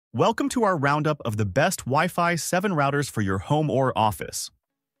Welcome to our roundup of the best Wi-Fi 7 routers for your home or office.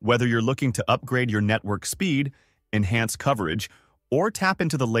 Whether you're looking to upgrade your network speed, enhance coverage, or tap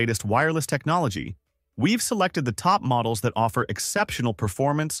into the latest wireless technology, we've selected the top models that offer exceptional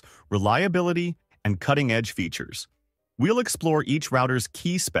performance, reliability, and cutting-edge features. We'll explore each router's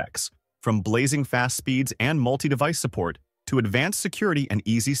key specs, from blazing fast speeds and multi-device support to advanced security and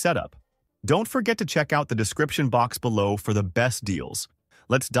easy setup. Don't forget to check out the description box below for the best deals.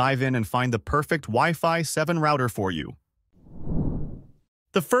 Let's dive in and find the perfect Wi-Fi 7 router for you.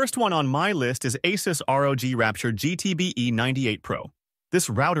 The first one on my list is Asus ROG Rapture GTB E98 Pro. This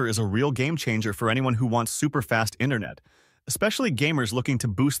router is a real game changer for anyone who wants super fast internet, especially gamers looking to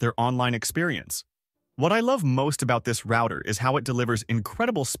boost their online experience. What I love most about this router is how it delivers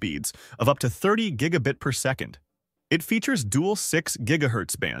incredible speeds of up to 30 gigabit per second. It features dual 6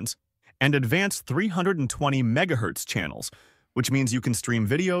 GHz bands and advanced 320 MHz channels, which means you can stream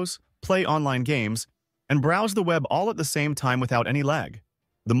videos, play online games, and browse the web all at the same time without any lag.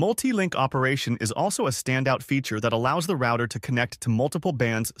 The multi-link operation is also a standout feature that allows the router to connect to multiple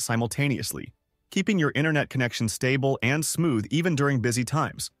bands simultaneously, keeping your internet connection stable and smooth even during busy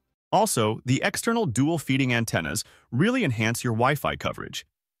times. Also, the external dual feeding antennas really enhance your Wi-Fi coverage.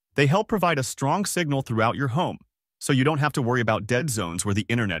 They help provide a strong signal throughout your home, so you don't have to worry about dead zones where the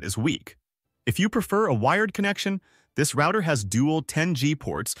internet is weak. If you prefer a wired connection, this router has dual 10G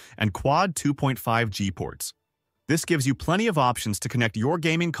ports and quad 2.5G ports. This gives you plenty of options to connect your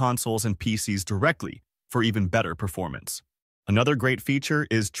gaming consoles and PCs directly for even better performance. Another great feature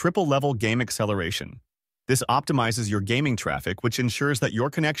is triple-level game acceleration. This optimizes your gaming traffic, which ensures that your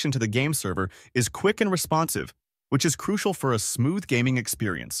connection to the game server is quick and responsive, which is crucial for a smooth gaming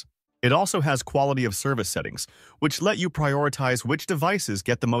experience. It also has quality of service settings, which let you prioritize which devices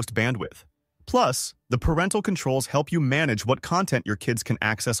get the most bandwidth. Plus, the parental controls help you manage what content your kids can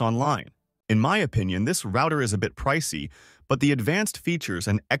access online. In my opinion, this router is a bit pricey, but the advanced features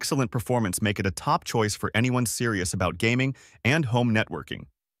and excellent performance make it a top choice for anyone serious about gaming and home networking.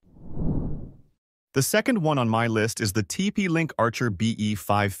 The second one on my list is the TP-Link Archer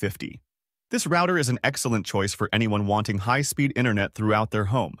BE550. This router is an excellent choice for anyone wanting high-speed internet throughout their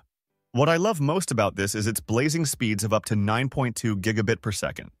home. What I love most about this is its blazing speeds of up to 9.2 gigabit per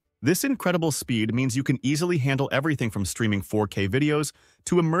second. This incredible speed means you can easily handle everything from streaming 4K videos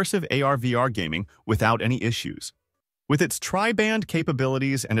to immersive AR/VR gaming without any issues. With its tri-band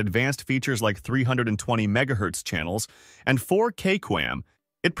capabilities and advanced features like 320 MHz channels and 4K QAM,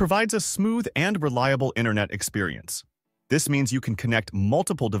 it provides a smooth and reliable internet experience. This means you can connect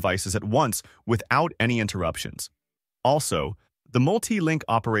multiple devices at once without any interruptions. Also, the multi-link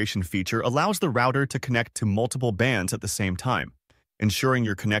operation feature allows the router to connect to multiple bands at the same time, ensuring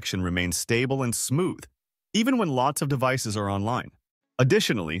your connection remains stable and smooth, even when lots of devices are online.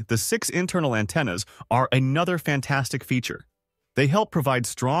 Additionally, the 6 internal antennas are another fantastic feature. They help provide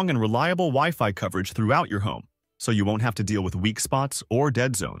strong and reliable Wi-Fi coverage throughout your home, so you won't have to deal with weak spots or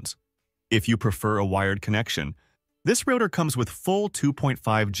dead zones. If you prefer a wired connection, this router comes with full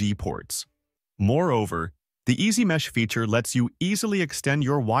 2.5G ports. Moreover, the Easy Mesh feature lets you easily extend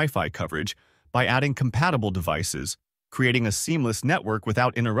your Wi-Fi coverage by adding compatible devices, creating a seamless network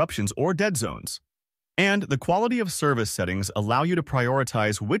without interruptions or dead zones. And the quality of service settings allow you to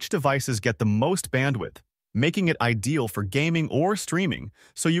prioritize which devices get the most bandwidth, making it ideal for gaming or streaming,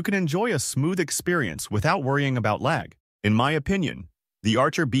 so you can enjoy a smooth experience without worrying about lag. In my opinion, the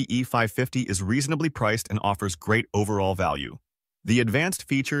Archer BE550 is reasonably priced and offers great overall value. The advanced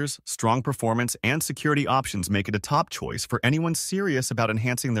features, strong performance, and security options make it a top choice for anyone serious about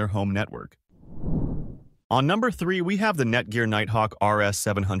enhancing their home network. On number 3, we have the Netgear Nighthawk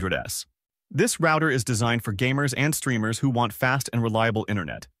RS700S. This router is designed for gamers and streamers who want fast and reliable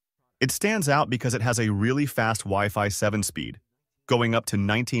internet. It stands out because it has a really fast Wi-Fi 7 speed, going up to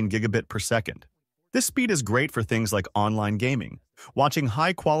 19 gigabit per second. This speed is great for things like online gaming, watching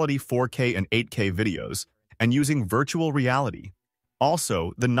high-quality 4K and 8K videos, and using virtual reality.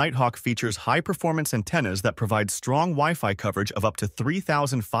 Also, the Nighthawk features high-performance antennas that provide strong Wi-Fi coverage of up to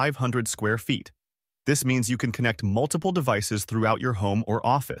 3,500 square feet. This means you can connect multiple devices throughout your home or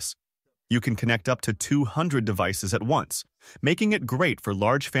office. You can connect up to 200 devices at once, making it great for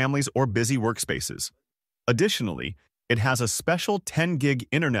large families or busy workspaces. Additionally, it has a special 10 gig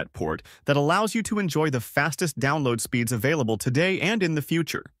internet port that allows you to enjoy the fastest download speeds available today and in the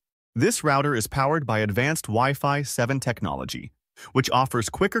future. This router is powered by advanced Wi-Fi 7 technology, which offers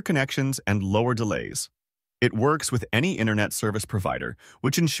quicker connections and lower delays. It works with any internet service provider,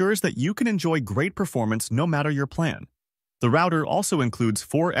 which ensures that you can enjoy great performance no matter your plan. The router also includes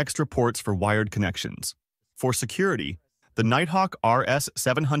 4 extra ports for wired connections. For security, The Nighthawk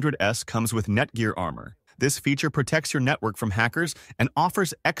RS700S comes with Netgear armor. This feature protects your network from hackers and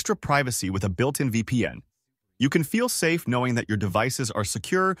offers extra privacy with a built-in VPN. You can feel safe knowing that your devices are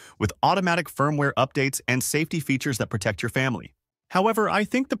secure with automatic firmware updates and safety features that protect your family. However, I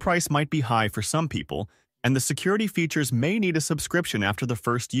think the price might be high for some people, and the security features may need a subscription after the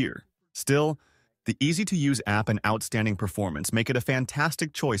first year. Still, the easy-to-use app and outstanding performance make it a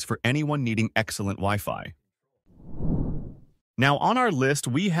fantastic choice for anyone needing excellent Wi-Fi. Now on our list,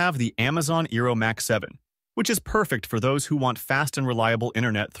 we have the Amazon Eero Max 7, which is perfect for those who want fast and reliable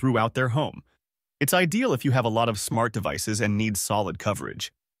internet throughout their home. It's ideal if you have a lot of smart devices and need solid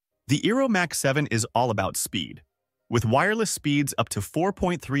coverage. The Eero Max 7 is all about speed. With wireless speeds up to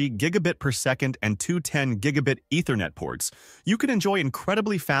 4.3 gigabit per second and two 10 gigabit Ethernet ports, you can enjoy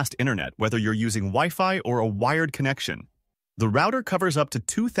incredibly fast internet whether you're using Wi-Fi or a wired connection. The router covers up to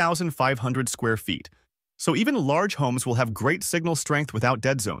 2,500 square feet, so even large homes will have great signal strength without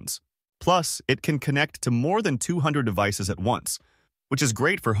dead zones. Plus, it can connect to more than 200 devices at once, which is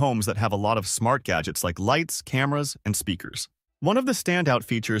great for homes that have a lot of smart gadgets like lights, cameras, and speakers. One of the standout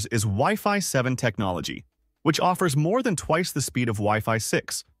features is Wi-Fi 7 technology, which offers more than twice the speed of Wi-Fi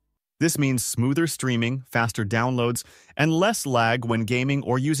 6. This means smoother streaming, faster downloads, and less lag when gaming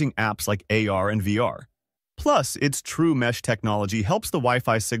or using apps like AR and VR. Plus, its true mesh technology helps the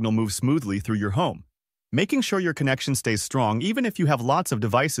Wi-Fi signal move smoothly through your home, making sure your connection stays strong even if you have lots of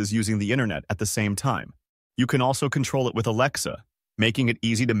devices using the internet at the same time. You can also control it with Alexa, making it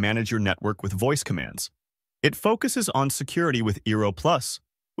easy to manage your network with voice commands. It focuses on security with Eero Plus,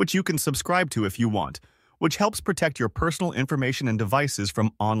 which you can subscribe to if you want, which helps protect your personal information and devices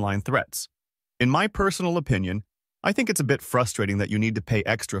from online threats. In my personal opinion, I think it's a bit frustrating that you need to pay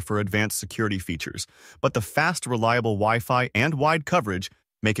extra for advanced security features, but the fast, reliable Wi-Fi and wide coverage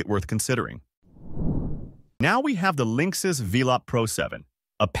make it worth considering. Now we have the Linksys VLOP Pro 7,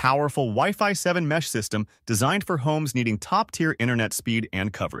 a powerful Wi-Fi 7 mesh system designed for homes needing top-tier internet speed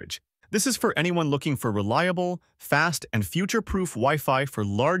and coverage. This is for anyone looking for reliable, fast, and future-proof Wi-Fi for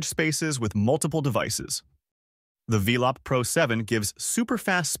large spaces with multiple devices. The VLOP Pro 7 gives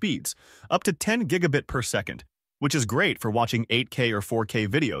super-fast speeds, up to 10 gigabit per second, which is great for watching 8K or 4K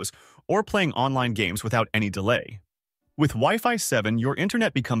videos or playing online games without any delay. With Wi-Fi 7, your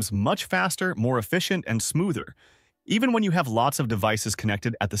internet becomes much faster, more efficient, and smoother, even when you have lots of devices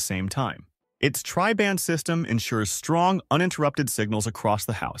connected at the same time. Its tri-band system ensures strong, uninterrupted signals across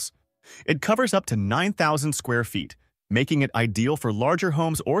the house. It covers up to 9,000 square feet, making it ideal for larger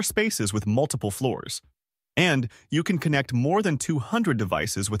homes or spaces with multiple floors. And you can connect more than 200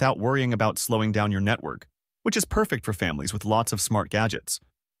 devices without worrying about slowing down your network, which is perfect for families with lots of smart gadgets.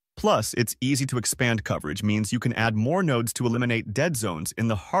 Plus, its easy-to-expand coverage means you can add more nodes to eliminate dead zones in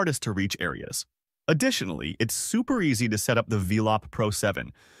the hardest-to-reach areas. Additionally, it's super easy to set up the VLOP Pro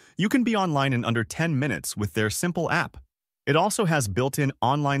 7. You can be online in under 10 minutes with their simple app. It also has built-in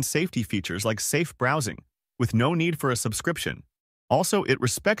online safety features like safe browsing, with no need for a subscription. Also, it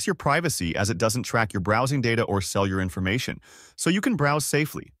respects your privacy as it doesn't track your browsing data or sell your information, so you can browse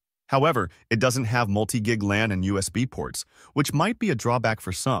safely. However, it doesn't have multi-gig LAN and USB ports, which might be a drawback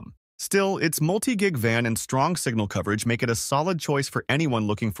for some. Still, its multi-gig WAN and strong signal coverage make it a solid choice for anyone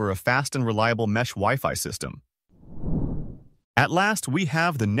looking for a fast and reliable mesh Wi-Fi system. At last, we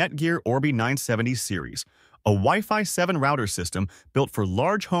have the Netgear Orbi 970 series, a Wi-Fi 7 router system built for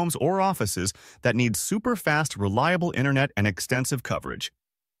large homes or offices that need super fast, reliable internet and extensive coverage.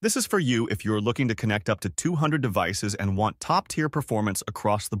 This is for you if you're looking to connect up to 200 devices and want top-tier performance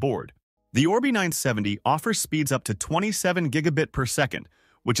across the board. The Orbi 970 offers speeds up to 27 gigabit per second,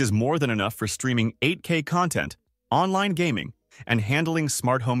 which is more than enough for streaming 8K content, online gaming, and handling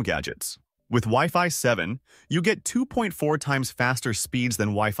smart home gadgets. With Wi-Fi 7, you get 2.4 times faster speeds than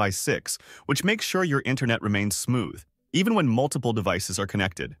Wi-Fi 6, which makes sure your internet remains smooth, even when multiple devices are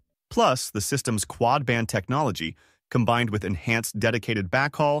connected. Plus, the system's quad-band technology, combined with enhanced dedicated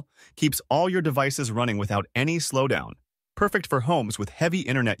backhaul, keeps all your devices running without any slowdown, perfect for homes with heavy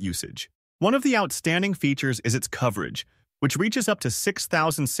internet usage. One of the outstanding features is its coverage, which reaches up to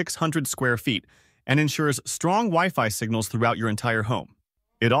 6,600 square feet and ensures strong Wi-Fi signals throughout your entire home.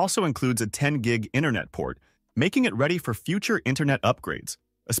 It also includes a 10-gig internet port, making it ready for future internet upgrades,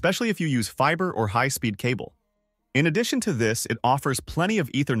 especially if you use fiber or high-speed cable. In addition to this, it offers plenty of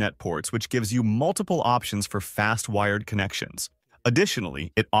Ethernet ports, which gives you multiple options for fast wired connections.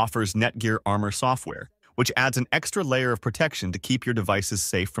 Additionally, it offers Netgear Armor software, which adds an extra layer of protection to keep your devices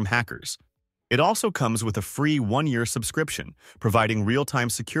safe from hackers. It also comes with a free 1-year subscription, providing real-time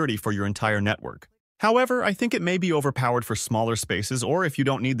security for your entire network. However, I think it may be overpowered for smaller spaces or if you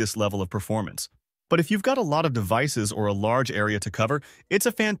don't need this level of performance. But if you've got a lot of devices or a large area to cover, it's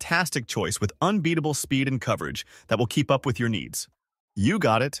a fantastic choice with unbeatable speed and coverage that will keep up with your needs. You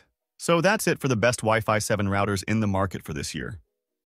got it. So that's it for the best Wi-Fi 7 routers in the market for this year.